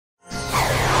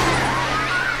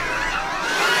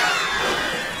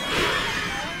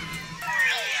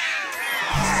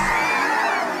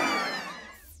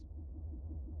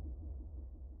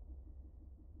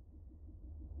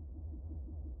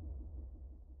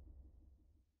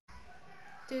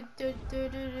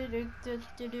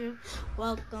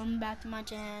Welcome back to my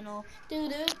channel.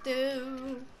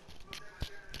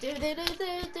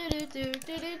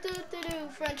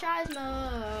 Franchise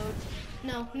mode.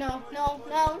 No.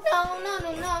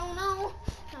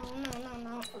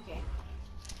 Okay.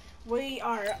 We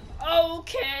are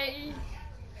okay.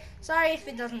 Sorry if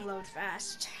it doesn't load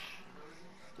fast.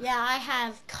 Yeah, I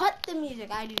have cut the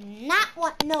music. I do not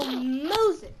want no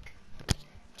music.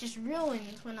 Just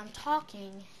ruins when I'm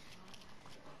talking.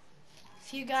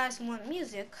 If you guys want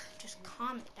music, just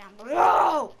comment down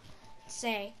below.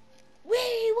 Say, we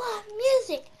want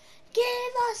music.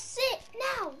 Give us it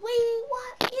now. We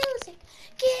want music.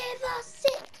 Give us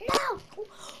it now.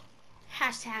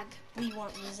 Hashtag we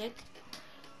want music.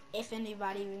 If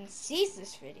anybody even sees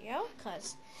this video,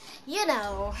 because, you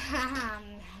know,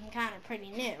 I'm kind of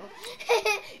pretty new.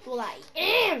 Well, I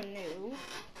am new.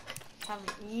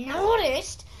 Haven't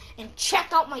noticed. And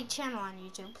check out my channel on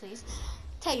YouTube, please.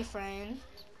 Tell your friend.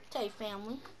 Tell your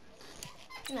family.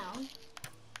 No.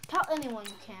 Tell anyone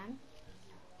you can.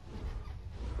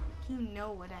 You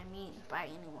know what I mean by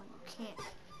anyone you can.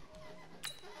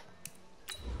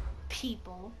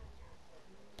 People.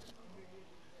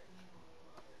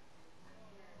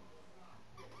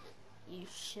 You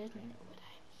should know what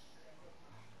I mean.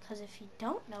 Because if you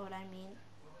don't know what I mean,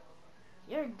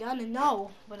 you're gonna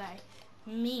know what I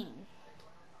mean.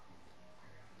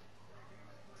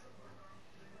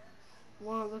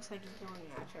 Well, it looks like he's going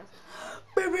natural.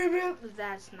 But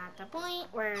that's not the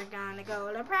point. We're gonna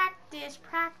go to practice.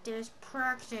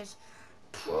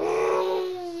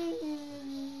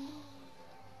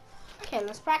 Okay,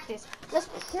 let's practice. Come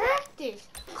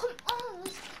on,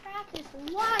 let's practice.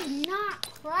 Why not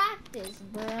practice,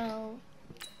 bro?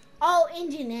 Oh,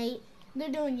 Engine 8.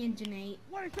 They're doing Engine 8.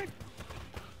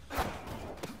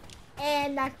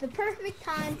 And that's the perfect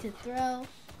time to throw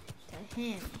to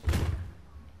him.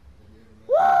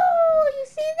 Woo! You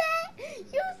see that? You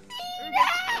see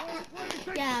that?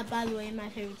 Yeah, by the way, my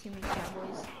favorite team is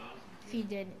Cowboys. If you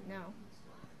didn't know.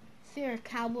 If you're a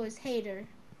Cowboys hater,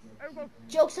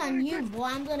 joke's on you, boy.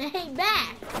 I'm gonna hate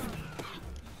back.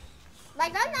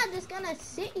 Like, I'm not just gonna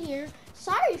sit here.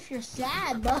 Sorry if you're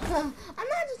sad, but I'm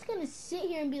not just gonna sit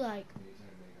here and be like,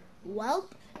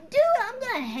 welp. Dude, I'm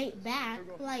gonna hate back.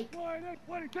 Like, I'm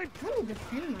gonna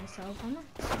defend myself. I'm not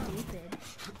stupid.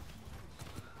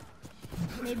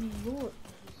 Maybe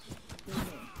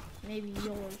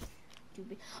yours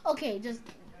stupid. Okay, just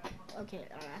okay.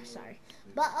 Sorry,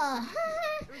 but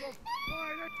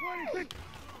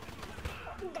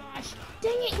gosh,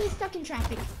 dang it, he's stuck in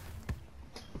traffic.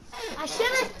 I should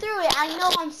have threw it. I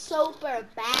know I'm super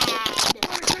bad.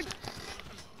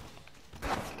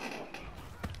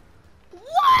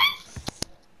 What?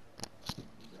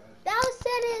 That was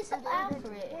said it's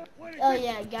accurate. Oh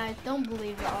yeah, guys, don't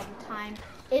believe it all the time.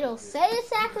 It'll say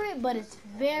it's accurate, but it's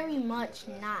very much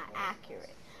not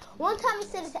accurate. One time it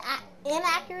said it's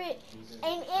inaccurate,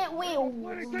 and it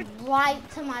went right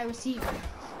to my receiver.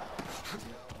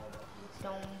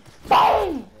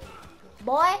 Boom!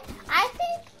 Boy, I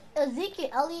think Ezekiel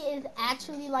Elliott is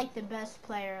actually like the best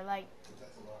player.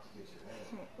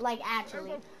 Like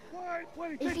actually.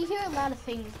 If you hear a lot of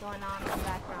things going on in the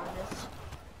background, just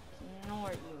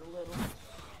ignore it, you little.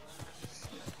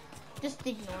 Just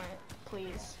ignore it,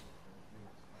 please.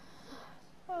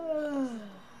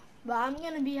 But I'm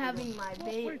gonna be having my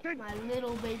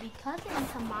little baby cousin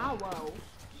tomorrow,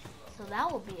 so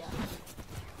that will be a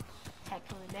heck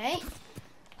of a day.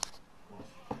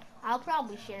 I'll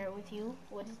probably share it with you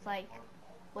what it's like.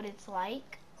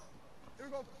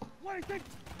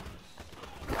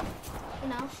 You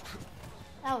know,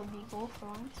 that would be cool for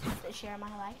once to share my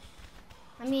life.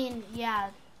 I mean, yeah,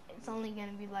 it's only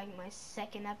gonna be like my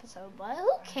second episode, but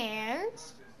who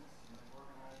cares?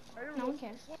 No one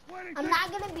cares. I'm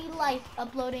not gonna be like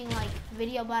uploading like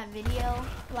video by video,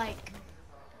 like,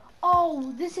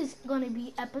 oh, this is gonna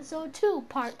be episode 2,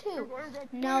 part 2.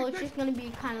 No, it's just gonna be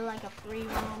kind of like a free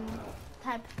roam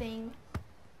type of thing,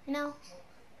 you know?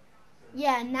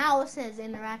 Yeah, now it says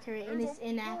inaccurate, and it's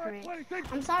inaccurate.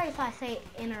 I'm sorry if I say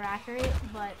inaccurate,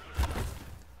 but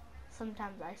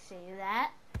sometimes I say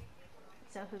that.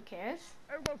 So who cares?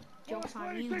 Joke's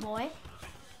on you, boy.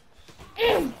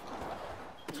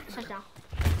 Touchdown.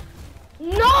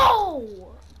 No!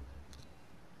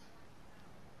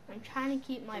 I'm trying to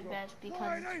keep my best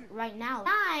because right now,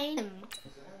 I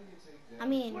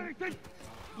mean,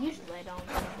 usually I don't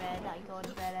go to bed. I go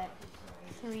to bed at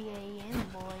 3 a.m.,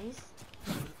 boys.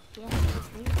 Yeah,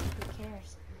 who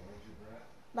cares?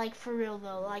 Like, for real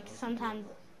though, like sometimes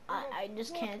I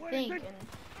just can't think and,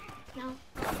 you know,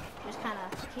 just kind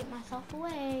of keep myself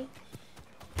awake.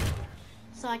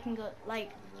 so I can go like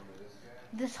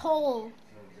this whole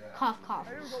cough.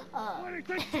 I'm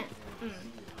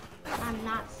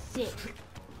not sick.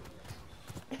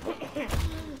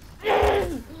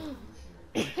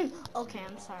 Okay,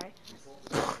 I'm sorry.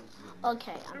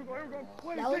 Okay,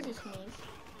 that was a sneeze.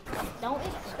 Don't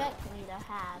expect me to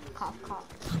have cough.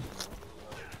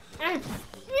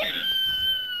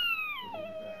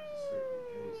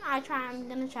 I'm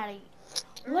gonna try to.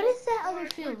 What is that other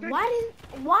field? Why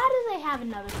do they have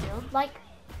another field? Like,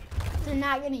 they're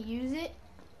not gonna use it?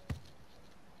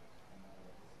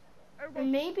 Or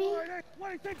maybe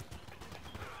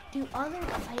do other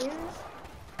players?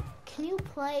 Can you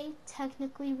play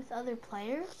technically with other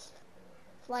players?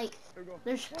 Like,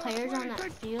 there's players on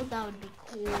that field. That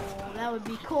would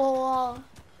be cool.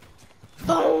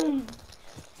 Boom.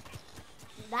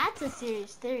 That's a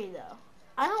serious theory, though.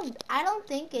 I don't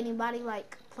think anybody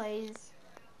like plays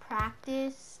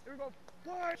practice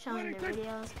showing their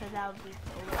videos, because that would be a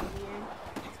little weird.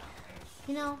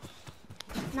 You know,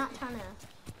 not trying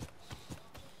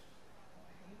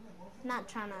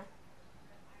to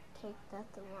take that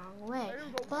the wrong way,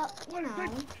 but you know,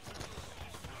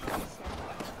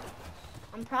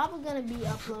 I'm probably gonna be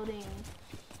uploading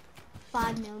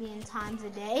 5 million times a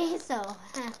day, so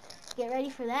get ready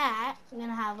for that. I'm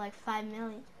gonna have like 5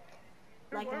 million.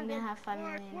 Like, I'm gonna have 5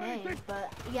 million days,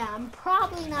 but yeah, I'm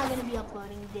probably not gonna be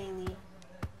uploading daily.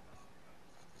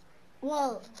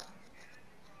 Well,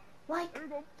 like,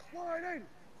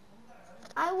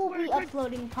 I will be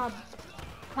uploading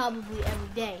probably every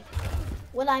day.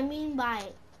 What I mean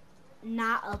by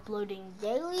not uploading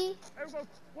daily,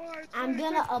 I'm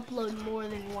gonna upload more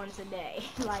than once a day.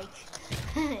 Like,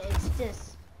 it's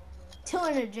just too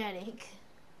energetic.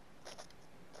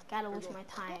 Gotta waste my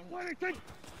time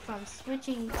from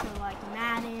switching to like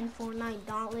Madden, Fortnite,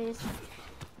 Dauntless,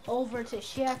 over to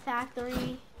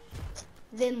SHAREfactory,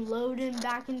 then loading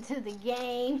back into the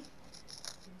game,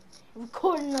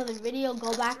 record another video,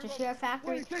 go back to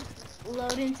SHAREfactory,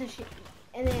 load into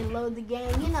and then load the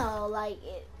game. You know, like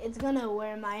it's gonna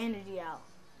wear my energy out.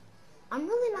 I'm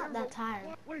really not that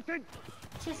tired.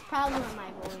 It's just probably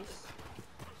my voice.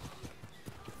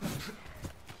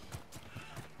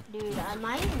 Dude, I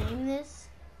might name this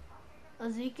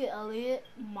Ezekiel Elliott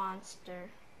Monster.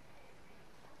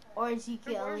 Or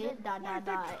Ezekiel Elliott ...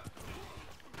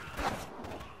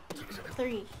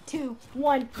 3, 2,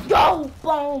 1, go!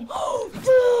 Boom!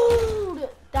 Dude!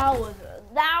 That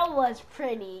was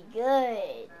pretty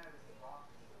good.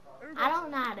 I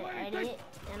don't know how to edit,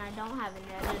 and I don't have an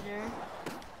editor.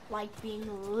 Like being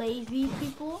lazy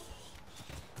people.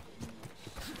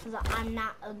 Cause I'm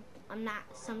not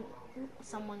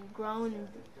someone grown.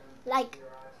 Like,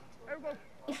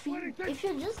 if you're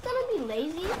just gonna be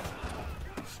lazy,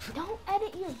 don't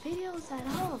edit your videos at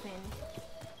all. Then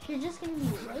if you're just gonna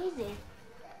be lazy,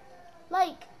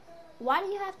 like, why do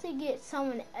you have to get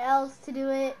someone else to do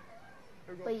it,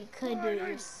 but you could do it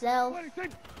yourself?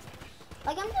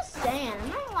 Like, I'm just saying, I'm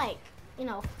not like, you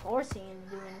know, forcing you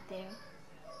to do anything.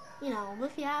 You know,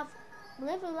 if you have,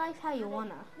 live a life how you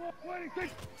wanna.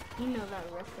 You know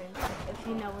that reference. If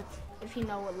you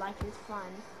know what life is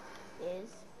fun is,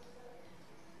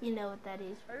 you know what that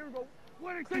is.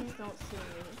 Please don't sue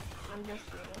me. I'm just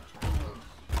a little child.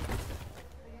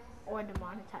 Or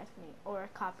demonetize me, or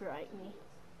copyright me.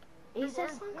 Is that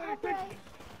some copyright?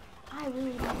 I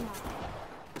really don't know.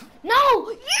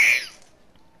 No!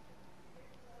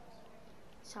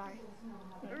 Sorry.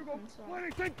 I'm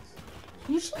sorry.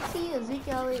 You should see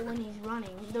Ezekiel Elliott when he's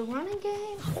running. The running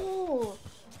game, oh,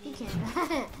 he can.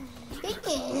 He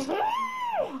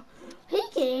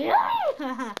can.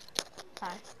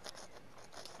 Sorry.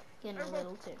 Getting a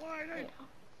little too, you know.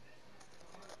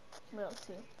 Little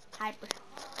too hyper.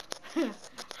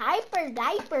 Hyper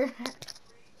diaper.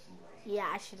 Yeah,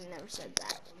 I should have never said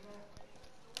that.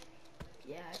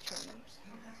 Yeah, I should have never said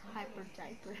that. Hyper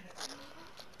diaper.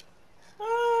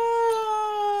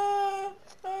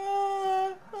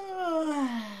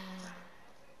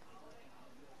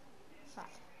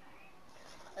 Sorry.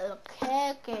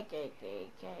 Okay,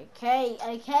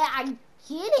 I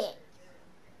get it.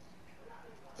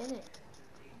 Get it.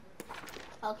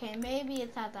 Okay, maybe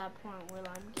it's at that point where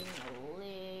I'm getting a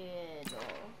little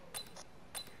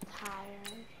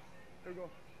tired.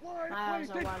 My eyes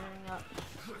are watering up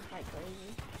like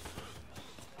crazy.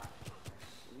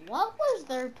 What was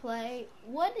their play?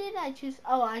 What did I choose?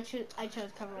 Oh, I chose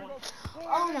cover 1.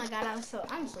 Oh my god, I'm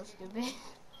so stupid.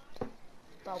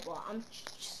 Blah. I'm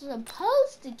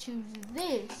supposed to choose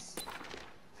this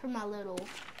for my little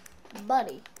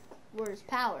buddy. Where's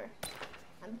power?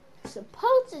 I'm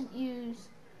supposed to use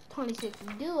 26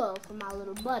 duo for my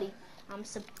little buddy. I'm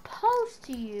supposed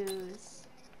to use.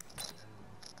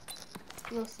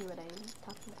 You'll see what I'm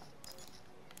talking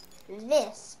about.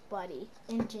 This, buddy,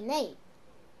 Engine 8.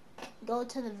 Go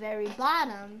to the very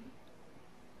bottom,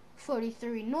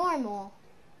 43 normal,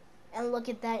 and look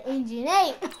at that Engine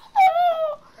 8.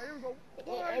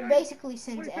 It basically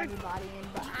sends everybody in,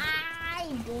 but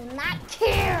I do not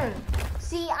care.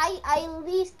 See, I at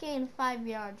least gained 5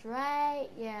 yards, right?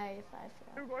 Yeah,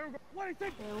 5 yards.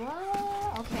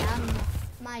 Okay,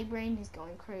 my brain is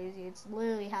going crazy. It's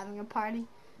literally having a party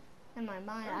in my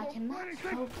mind. I cannot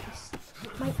focus.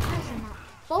 My eyes are not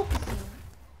focusing,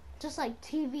 just like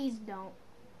TVs don't.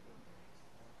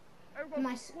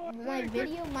 My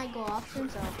video might go off soon,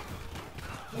 so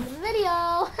in the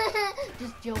video.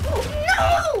 Just joking.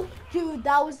 No! Dude,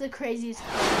 that was the craziest.